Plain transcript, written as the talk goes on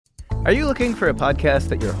Are you looking for a podcast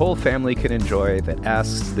that your whole family can enjoy that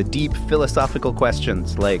asks the deep philosophical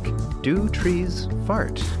questions like, do trees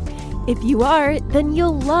fart? If you are, then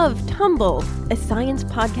you'll love Tumble, a science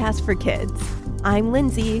podcast for kids. I'm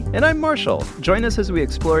Lindsay. And I'm Marshall. Join us as we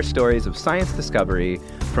explore stories of science discovery,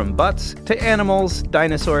 from butts to animals,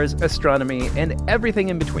 dinosaurs, astronomy, and everything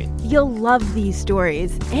in between. You'll love these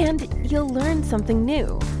stories, and you'll learn something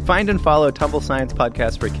new. Find and follow Tumble Science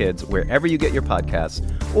Podcast for Kids wherever you get your podcasts,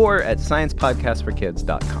 or at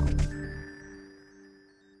sciencepodcastforkids.com.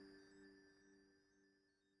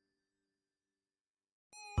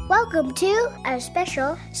 Welcome to our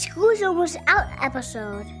special School's Almost Out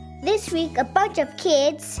episode. This week, a bunch of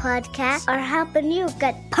kids podcasts are helping you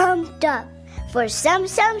get pumped up for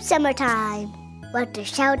summertime. Want to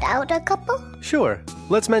shout out a couple? Sure.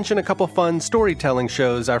 Let's mention a couple fun storytelling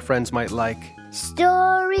shows our friends might like.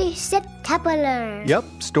 Story Spectacular. Yep,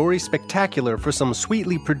 Story Spectacular for some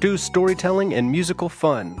sweetly produced storytelling and musical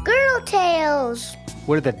fun. Girl Tales.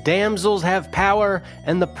 Where the damsels have power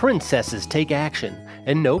and the princesses take action.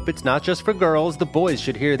 And nope, it's not just for girls. The boys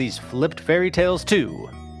should hear these flipped fairy tales too.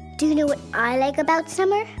 Do you know what I like about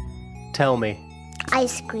summer? Tell me.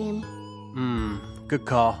 Ice cream. Good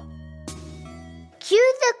call.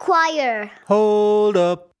 Cue the choir. Hold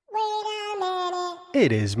up. Wait a minute.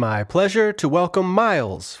 It is my pleasure to welcome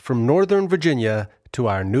Miles from Northern Virginia to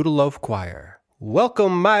our Noodle Loaf Choir.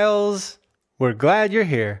 Welcome, Miles. We're glad you're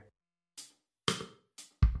here.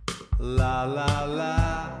 La la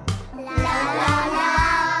la. La la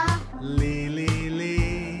la. Lee lee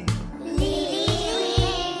lee. Lee lee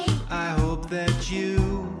lee. I hope that you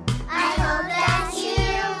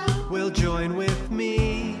will join with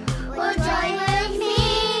me. Will join with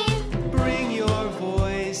me. Bring your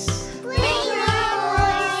voice Bring your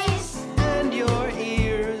voice and your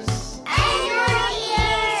ears. and your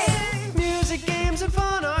ears. Music, games, and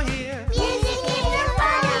fun are here. Music is the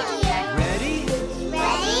fun here. Ready,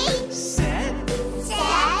 Ready, set,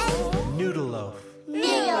 set, Noodle Loaf.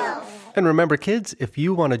 noodle. And remember, kids, if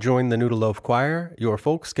you want to join the Noodle Loaf Choir, your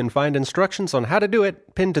folks can find instructions on how to do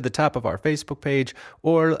it pinned to the top of our Facebook page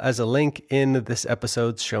or as a link in this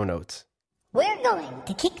episode's show notes. We're going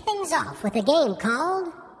to kick things off with a game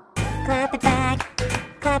called Clap It Back,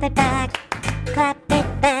 Clap It Back, Clap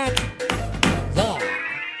It Back. Yeah.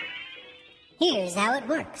 Here's how it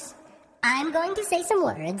works. I'm going to say some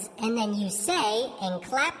words, and then you say and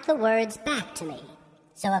clap the words back to me.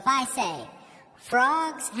 So if I say,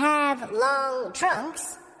 frogs have long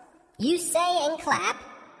trunks, you say and clap,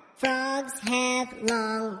 frogs have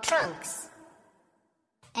long trunks.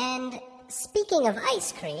 And speaking of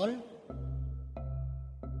ice cream,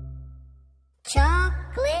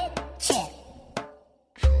 chocolate chip,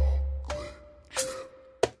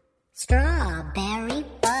 strawberry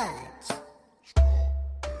fudge,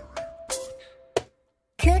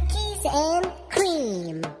 cookies and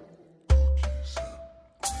cream,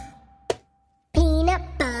 peanut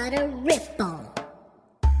butter ripple,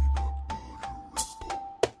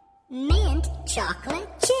 mint chocolate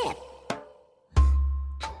chip,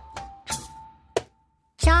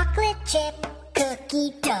 chocolate chip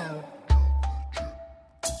cookie dough,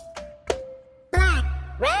 black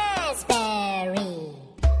raspberry,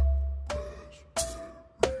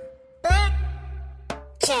 black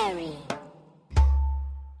cherry,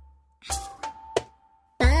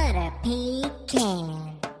 butter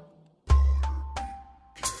pecan,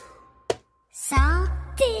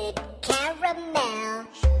 salted caramel,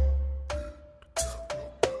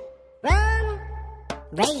 rum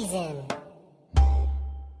raisin,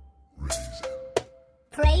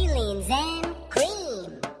 pralines and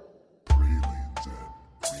cream,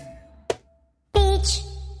 peach,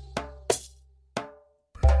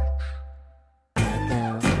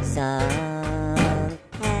 echo song,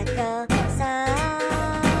 echo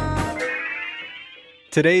song.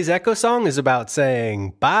 Today's Echo Song is about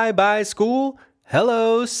saying bye-bye school,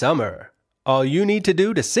 hello summer. All you need to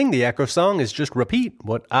do to sing the Echo Song is just repeat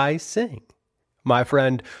what I sing. My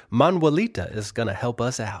friend Manuelita is going to help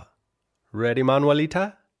us out. Ready,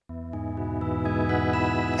 Manuelita?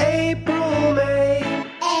 April, May,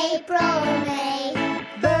 April, May,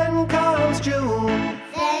 then comes June.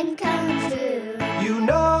 then comes June. You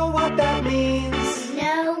know what that means. You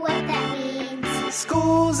know what that means.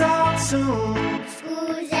 School's out soon.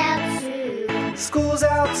 School's out soon. School's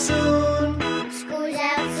out soon. School's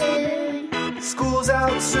out soon. School's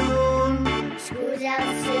out soon. School's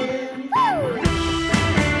out soon. Woo!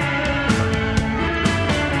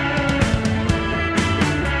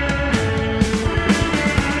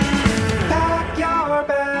 Pack your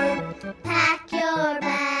bag, Pack your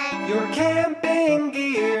bag, your camping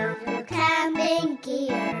gear. your camping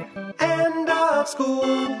gear. End of school.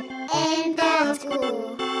 End of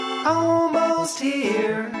school. Almost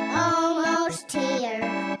here. Almost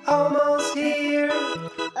here. Almost here.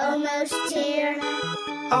 Almost here.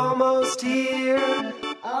 Almost here.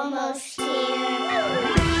 Almost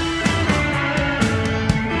here.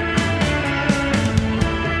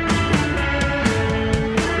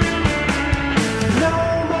 No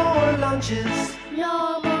more lunches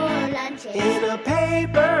No more lunches. in a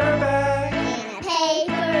paper bag. In a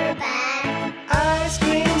paper bag. Ice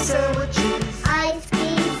cream sandwiches Ice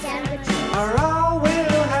cream sandwiches. are all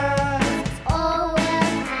we'll have. All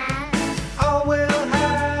we'll have. All we'll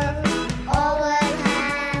have. All we'll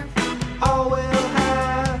have. All we'll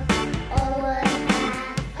have. All we'll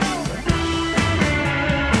have.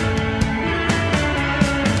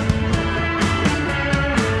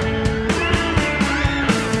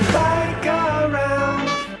 Bike around.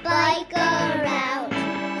 Bike around.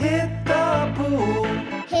 Hit the pool.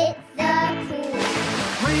 Hit the pool.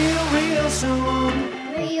 Real soon.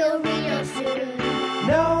 Real soon.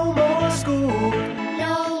 No more school.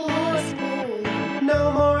 No more school. No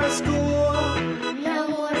more school. No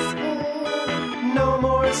more school. No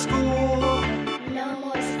more school. No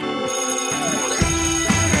more school.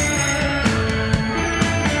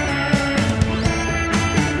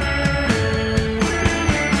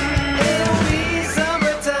 It'll be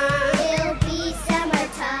summertime. It'll be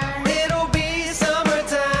summertime. It'll be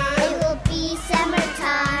summertime. It will be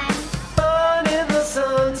summertime. Fun in the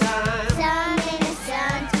sunshine. Sun in the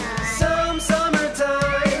sunshine. Some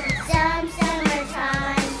summertime. Some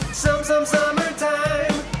summertime. Some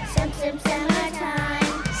summertime. Some summertime. Summertime.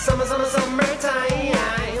 Some summertime.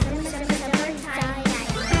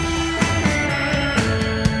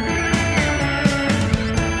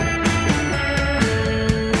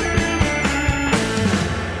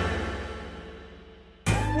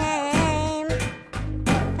 Name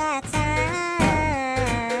that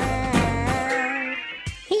sound.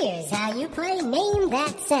 Here's how you play Name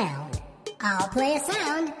That Sound. I'll play a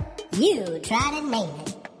sound. You try to name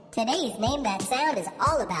it. Today's Name That Sound is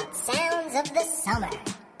all about sounds of the summer.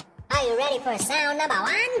 Are you ready for sound number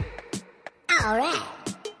one? All right.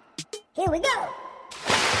 Here we go.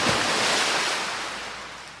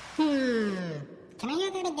 Can I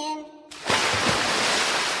hear that again?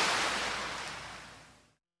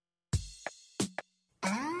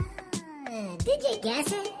 Did you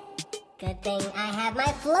guess it? Good thing I have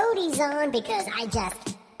my floaties on because I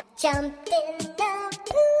just jumped in the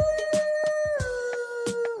pool.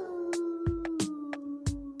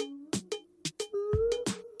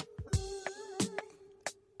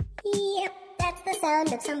 Yep, that's the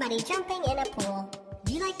sound of somebody jumping in a pool.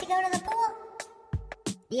 Do you like to go to the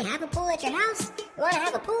pool? Do you have a pool at your house? You want to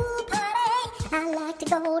have a pool party? I like to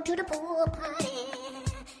go to the pool party.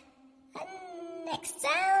 Next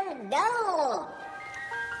sound, go!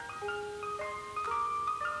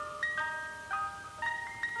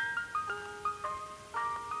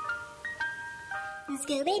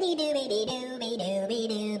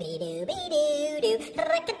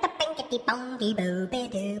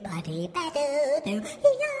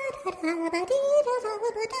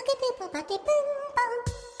 Scooby-Doo-Doo-Doo-Doo-Doo-Doo-Doo-Doo-Doo.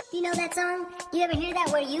 Do you know that song? Do you ever hear that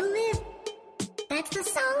where you live? That's the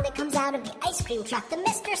song that comes out of the ice cream truck, the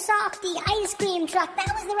Mr. Softy ice cream truck. That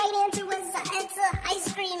was the right answer. It's an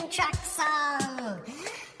ice cream truck song.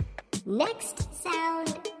 Next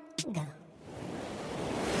sound, go.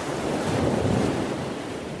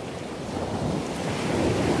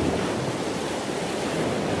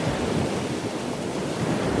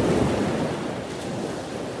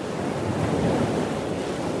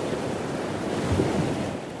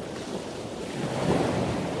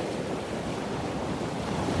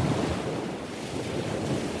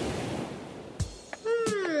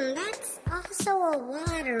 That's also a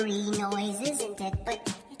watery noise, isn't it? But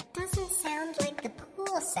it doesn't sound like the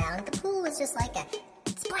pool sound. The pool is just like a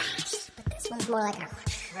splash, but this one's more like a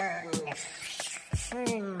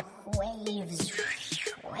waves.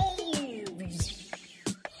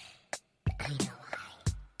 I know why.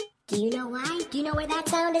 Do you know why? Do you know where that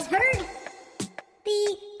sound is heard?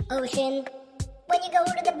 The ocean. When you go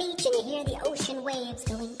to the beach and you hear the ocean waves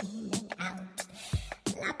going in and out,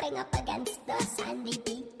 lapping up against the sandy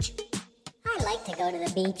beach. I like to go to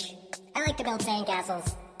the beach. I like to build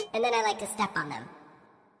sandcastles, and then I like to step on them.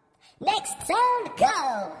 Next sound,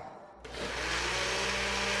 go!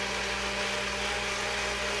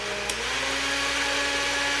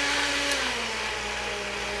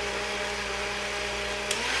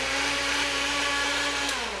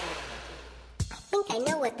 I think I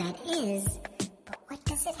know what that is, but what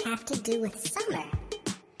does it have to do with summer?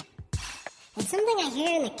 It's something I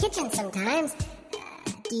hear in the kitchen sometimes.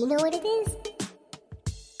 Do you know what it is?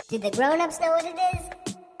 Do the grown-ups know what it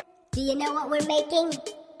is? Do you know what we're making?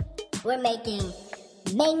 We're making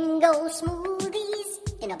mango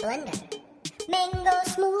smoothies in a blender. Mango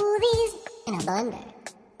smoothies in a blender.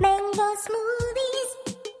 Mango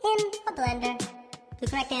smoothies in a blender. The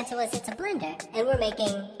correct answer was it's a blender, and we're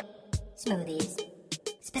making smoothies.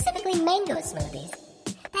 Specifically mango smoothies.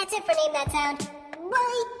 That's it for Name That Sound.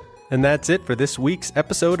 Bye! And that's it for this week's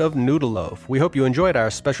episode of Noodle Loaf. We hope you enjoyed our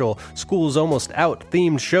special School's Almost Out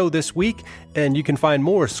themed show this week, and you can find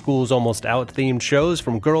more School's Almost Out themed shows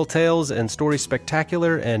from Girl Tales and Story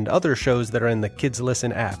Spectacular and other shows that are in the Kids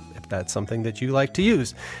Listen app, if that's something that you like to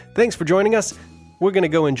use. Thanks for joining us. We're going to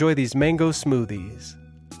go enjoy these mango smoothies.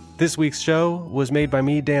 This week's show was made by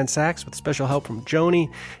me, Dan Sachs, with special help from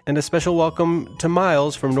Joni, and a special welcome to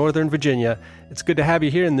Miles from Northern Virginia. It's good to have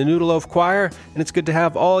you here in the Noodle Loaf Choir, and it's good to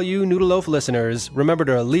have all you Noodle Loaf listeners. Remember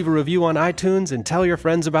to leave a review on iTunes and tell your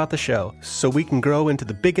friends about the show, so we can grow into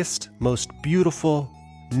the biggest, most beautiful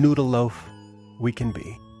Noodle Loaf we can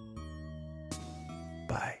be.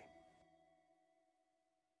 Bye.